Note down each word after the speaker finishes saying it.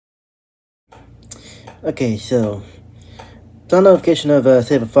Okay, so it's on notification of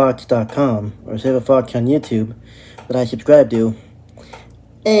SaveAFox.com or SaveAFox on YouTube that I subscribe to,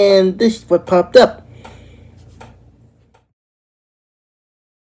 and this is what popped up.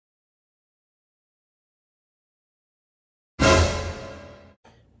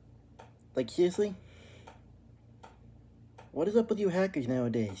 Like, seriously? What is up with you hackers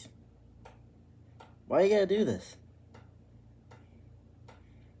nowadays? Why you gotta do this?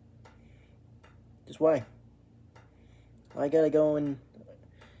 Just why? I gotta go and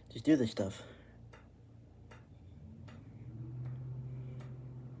just do this stuff.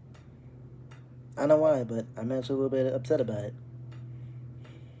 I don't know why, but I'm actually a little bit upset about it.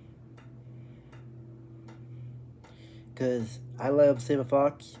 Because I love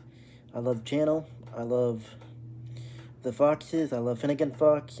SaveAFox, I love the channel, I love the Foxes, I love Finnegan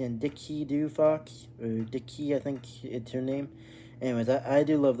Fox and Dickie Doo Fox, or Dickie, I think it's her name. Anyways, I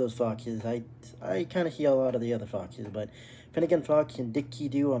do love those foxes. I kind of see a lot of the other foxes, but Finnegan Fox and Dickie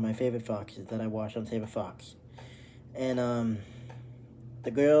Doo are my favorite foxes that I watch on SaveAFox. And,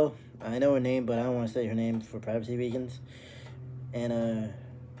 the girl, I know her name, but I don't want to say her name for privacy reasons. And,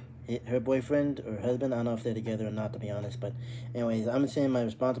 her boyfriend or husband, I don't know if they're together or not, to be honest, but anyways, I'm saying my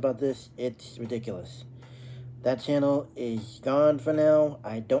response about this, it's ridiculous. That channel is gone for now.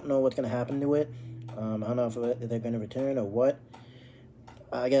 I don't know what's going to happen to it. I don't know if they're going to return or what.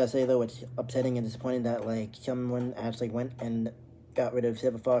 I gotta say, though, it's upsetting and disappointing that, like, someone actually went and got rid of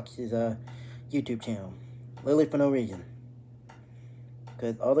SaveAFox's YouTube channel. Literally for no reason.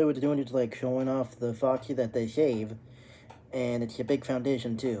 Because all they were doing is, like, showing off the foxy that they save, and it's a big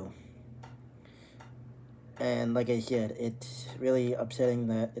foundation, too. And like I said, it's really upsetting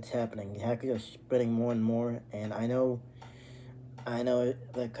that it's happening. Hackers are spreading more and more, and I know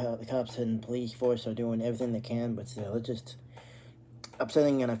the cops and police force are doing everything they can, but still, it's just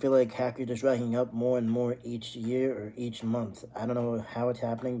upsetting, and I feel like hackers are just racking up more and more each year or each month. I don't know how it's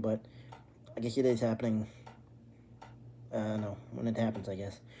happening, but I guess it is happening. I don't know, when it happens, I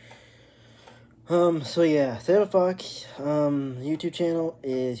guess. So yeah, SaveAFox, YouTube channel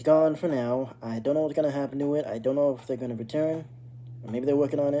is gone for now. I don't know what's gonna happen to it. I don't know if they're gonna return. Or maybe they're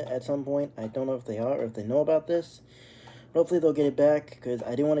working on it at some point. I don't know if they are or if they know about this. But hopefully they'll get it back, because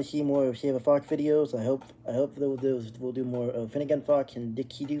I do want to see more of SaveAFox videos. I hope we'll do more of Finnegan Fox and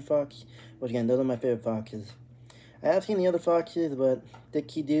Dickie Doo Fox. Which again, those are my favorite foxes. I have seen the other foxes, but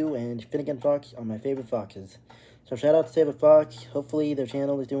Dickie Doo and Finnegan Fox are my favorite foxes. So shout out to SaveAFox. Hopefully their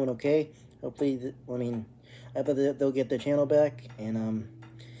channel is doing okay. Hopefully, I bet they'll get their channel back. And,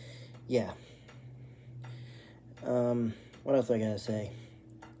 yeah. What else do I gotta say?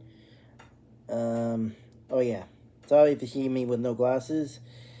 Oh yeah. Sorry if you see me with no glasses.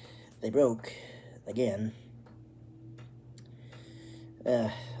 They broke. Again.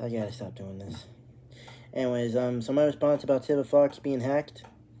 I gotta stop doing this. Anyways, so my response about SaveAFox being hacked.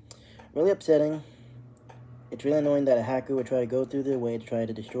 Really upsetting. It's really annoying that a hacker would try to go through their way to try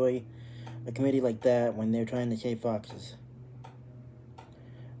to destroy a community like that when they're trying to save foxes.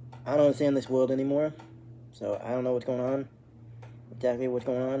 I don't understand this world anymore, so I don't know what's going on, exactly what's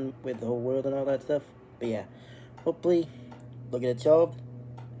going on with the whole world and all that stuff. But yeah, hopefully they'll get it solved,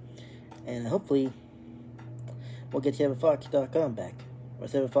 and hopefully we'll get SaveAFox.com back, or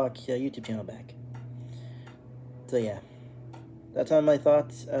SaveAFox YouTube channel back. So yeah, that's all my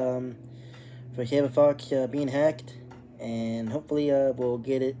thoughts for SaveAFox being hacked. And hopefully, they'll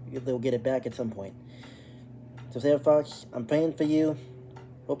get it back at some point. So SaveAFox, I'm praying for you.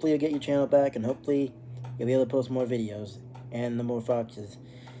 Hopefully you'll get your channel back, and hopefully you'll be able to post more videos, and the more foxes,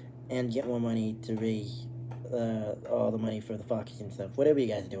 and get more money to raise all the money for the foxes and stuff. Whatever you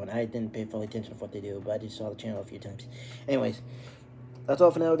guys are doing. I didn't pay full attention to what they do, but I just saw the channel a few times. Anyways, that's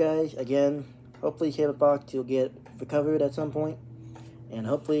all for now, guys. Again, hopefully SaveAFox will get recovered at some point, and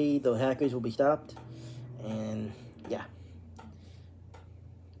hopefully the hackers will be stopped, and yeah.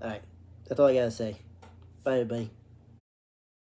 Alright, that's all I gotta say. Bye, everybody.